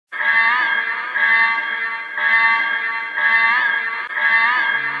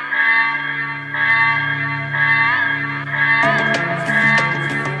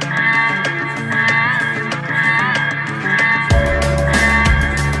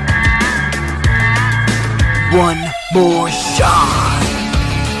one more shot.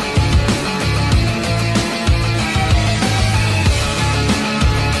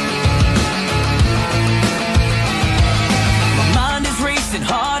 My mind is racing,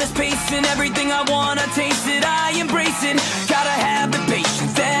 heart is pacing. Everything I wanna taste it, I embrace it. Gotta have the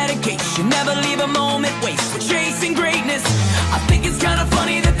patience, dedication, never leave a moment waste. We're chasing greatness. I think it's kinda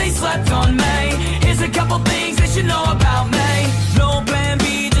funny that they slept on me. Here's a couple things they should know about me.